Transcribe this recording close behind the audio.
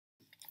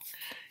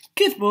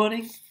Good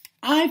morning.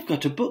 I've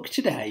got a book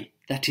today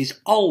that is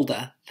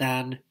older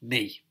than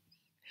me.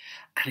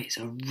 And it's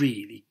a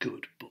really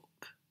good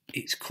book.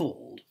 It's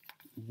called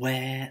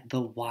Where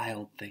the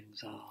Wild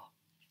Things Are.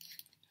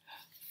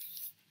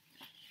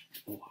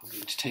 Oh, I'm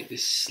going to take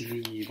this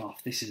sleeve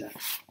off. This is a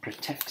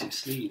protective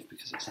sleeve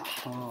because it's a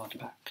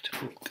hardback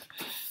book.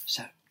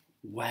 So,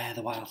 Where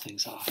the Wild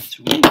Things Are. It's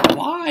a really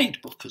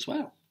wide book as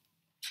well.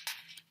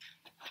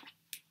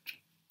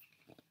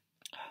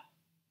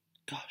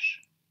 Gosh,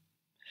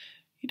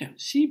 you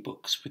don't see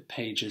books with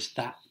pages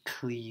that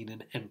clean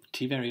and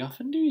empty very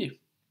often, do you?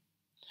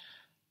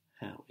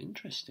 How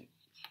interesting.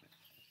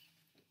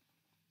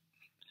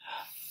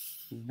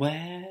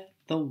 Where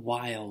the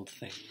Wild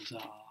Things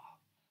Are.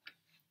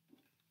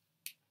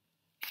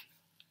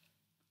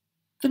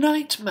 The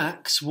night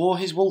Max wore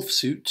his wolf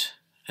suit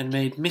and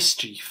made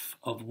mischief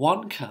of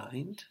one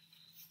kind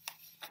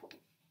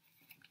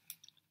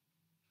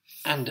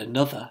and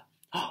another.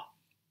 Oh,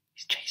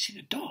 he's chasing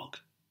a dog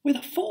with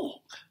a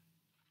fork.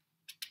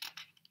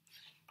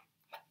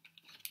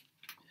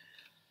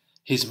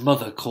 His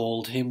mother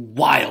called him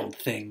Wild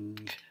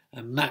Thing,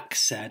 and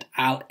Max said,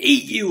 "I'll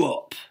eat you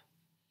up."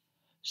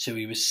 So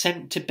he was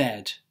sent to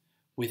bed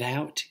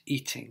without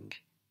eating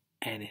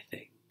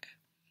anything.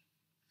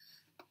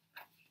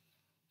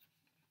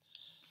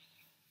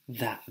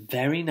 That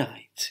very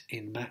night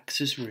in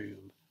Max's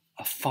room,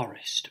 a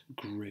forest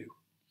grew.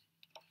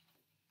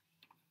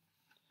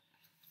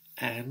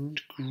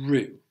 And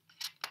grew.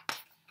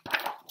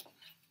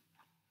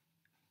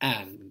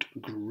 And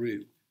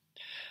grew.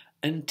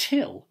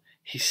 Until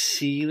his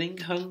ceiling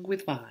hung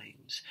with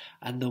vines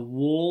and the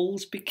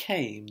walls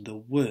became the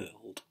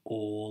world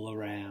all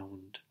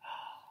around.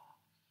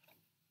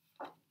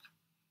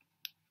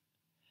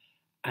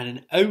 And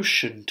an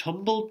ocean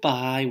tumbled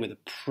by with a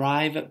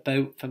private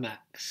boat for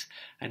Max,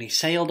 and he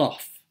sailed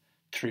off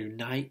through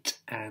night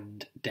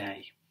and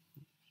day.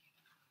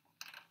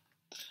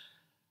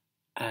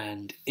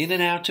 And in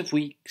and out of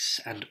weeks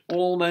and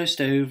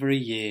almost over a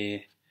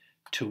year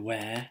to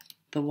where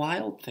the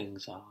wild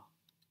things are.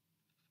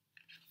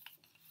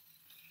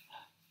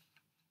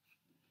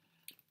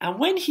 And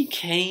when he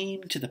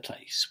came to the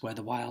place where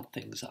the wild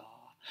things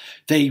are,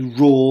 they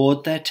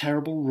roared their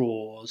terrible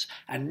roars,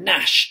 and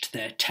gnashed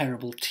their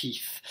terrible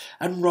teeth,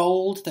 and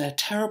rolled their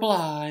terrible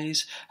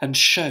eyes, and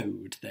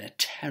showed their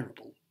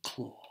terrible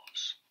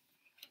claws.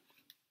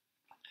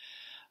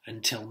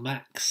 Until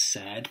Max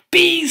said,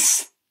 "Be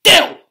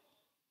still!"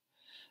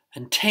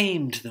 and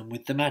tamed them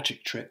with the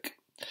magic trick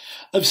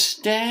of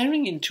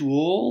staring into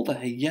all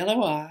their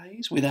yellow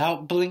eyes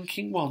without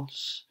blinking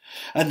once,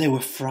 and they were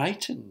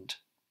frightened,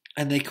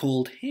 and they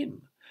called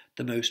him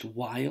the most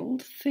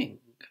wild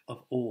thing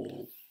of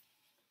all,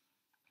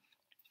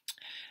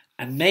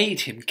 and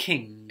made him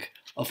king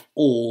of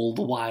all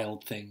the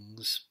wild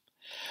things.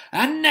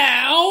 "And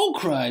now,"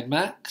 cried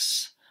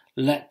Max,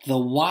 "let the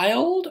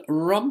wild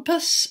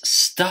rumpus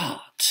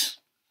start."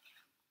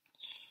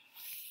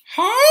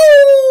 How!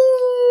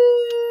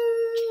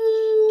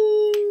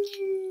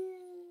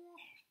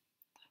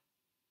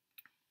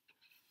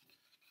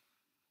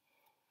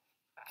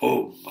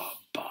 Oompa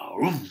ba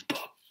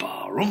oompa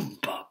ba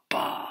oompa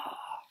ba.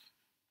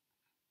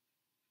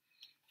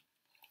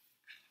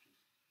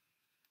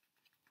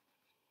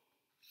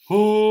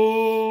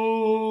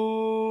 Oh,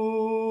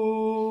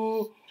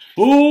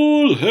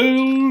 all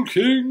hail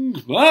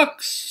King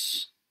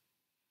Max!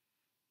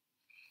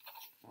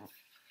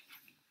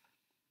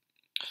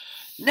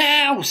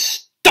 "Now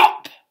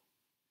stop,"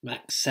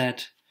 Max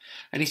said,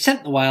 and he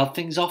sent the wild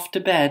things off to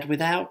bed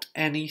without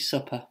any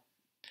supper.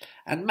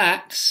 And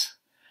Max,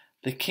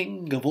 the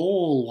king of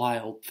all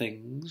wild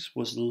things,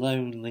 was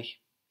lonely,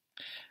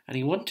 and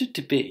he wanted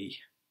to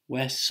be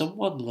where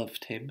someone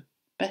loved him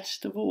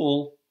best of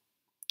all.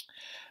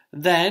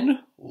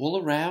 Then, all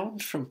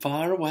around, from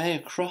far away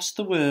across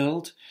the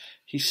world,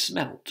 he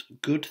smelt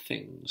good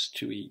things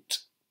to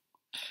eat.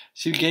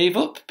 So he gave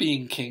up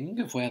being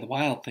king of where the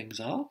wild things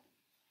are.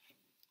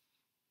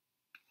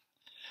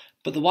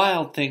 But the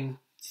wild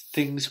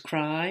things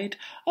cried,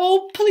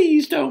 "Oh,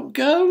 please don't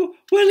go.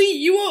 We'll eat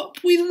you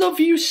up. We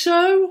love you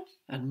so."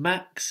 And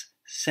Max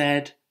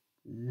said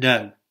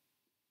no.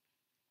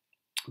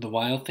 The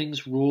wild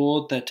things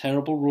roared their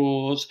terrible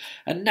roars,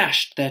 and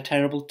gnashed their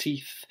terrible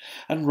teeth,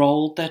 and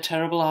rolled their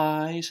terrible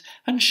eyes,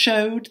 and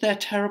showed their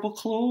terrible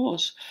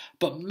claws.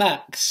 But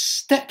Max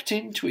stepped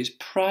into his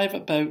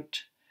private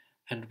boat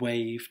and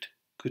waved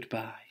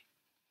goodbye,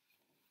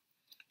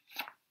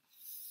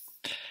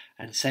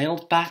 and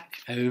sailed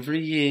back over a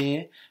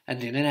year,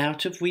 and in and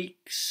out of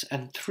weeks,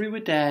 and through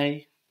a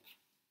day,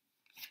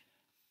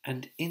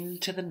 and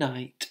into the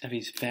night of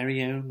his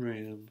very own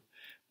room,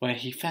 where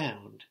he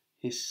found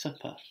his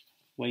supper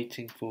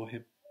waiting for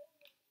him.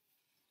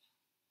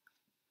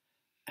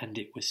 And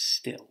it was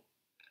still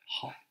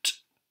hot.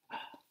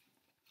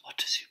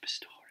 What a super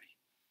story.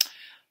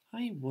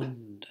 I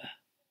wonder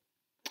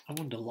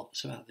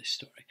lots about this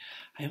story.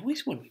 I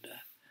always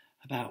wonder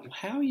about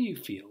how you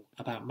feel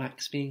about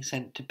Max being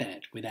sent to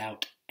bed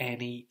without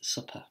any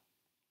supper.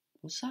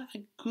 Was that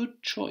a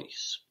good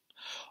choice?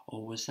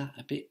 Or was that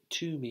a bit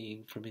too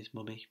mean from his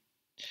mummy?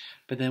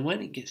 But then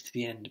when it gets to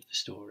the end of the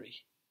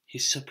story,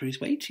 his supper is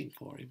waiting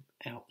for him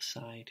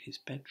outside his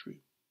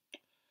bedroom.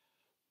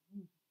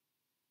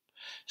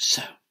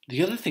 So,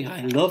 the other thing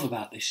I love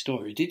about this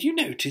story, did you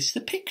notice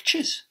the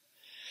pictures?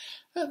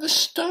 At the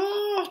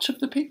start of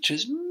the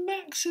pictures,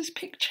 Max's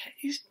picture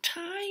is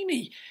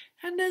tiny,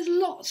 and there's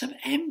lots of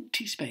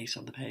empty space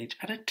on the page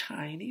and a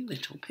tiny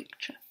little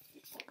picture.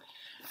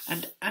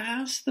 And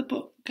as the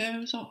book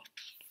goes on,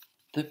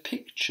 the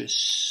pictures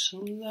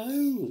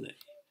slowly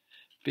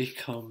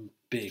become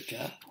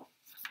bigger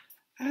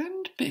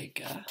and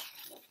bigger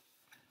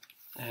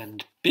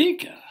and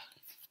bigger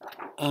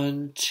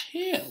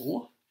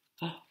until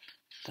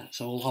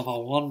that's all of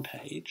our one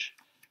page.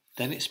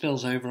 Then it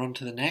spills over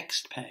onto the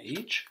next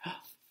page.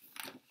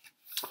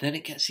 Then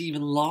it gets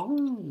even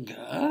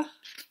longer.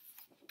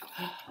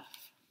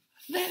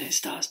 Then it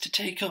starts to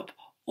take up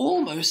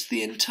almost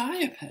the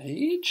entire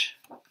page.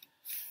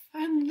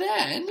 And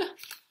then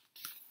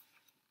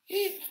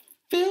it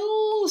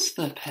fills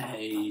the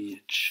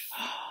page.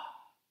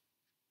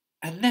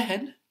 And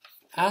then,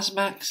 as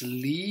Max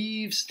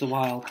leaves the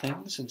Wild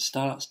Things and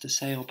starts to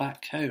sail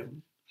back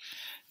home,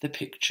 the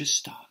pictures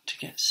start to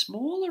get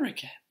smaller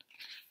again.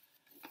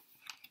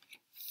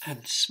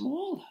 And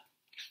smaller.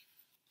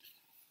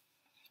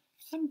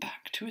 And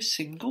back to a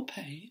single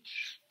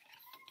page.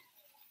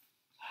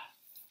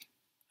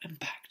 And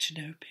back to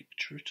no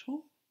picture at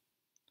all.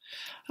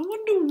 I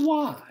wonder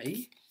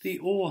why the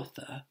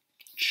author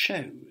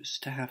chose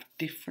to have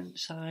different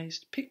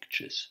sized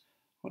pictures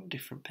on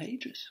different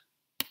pages.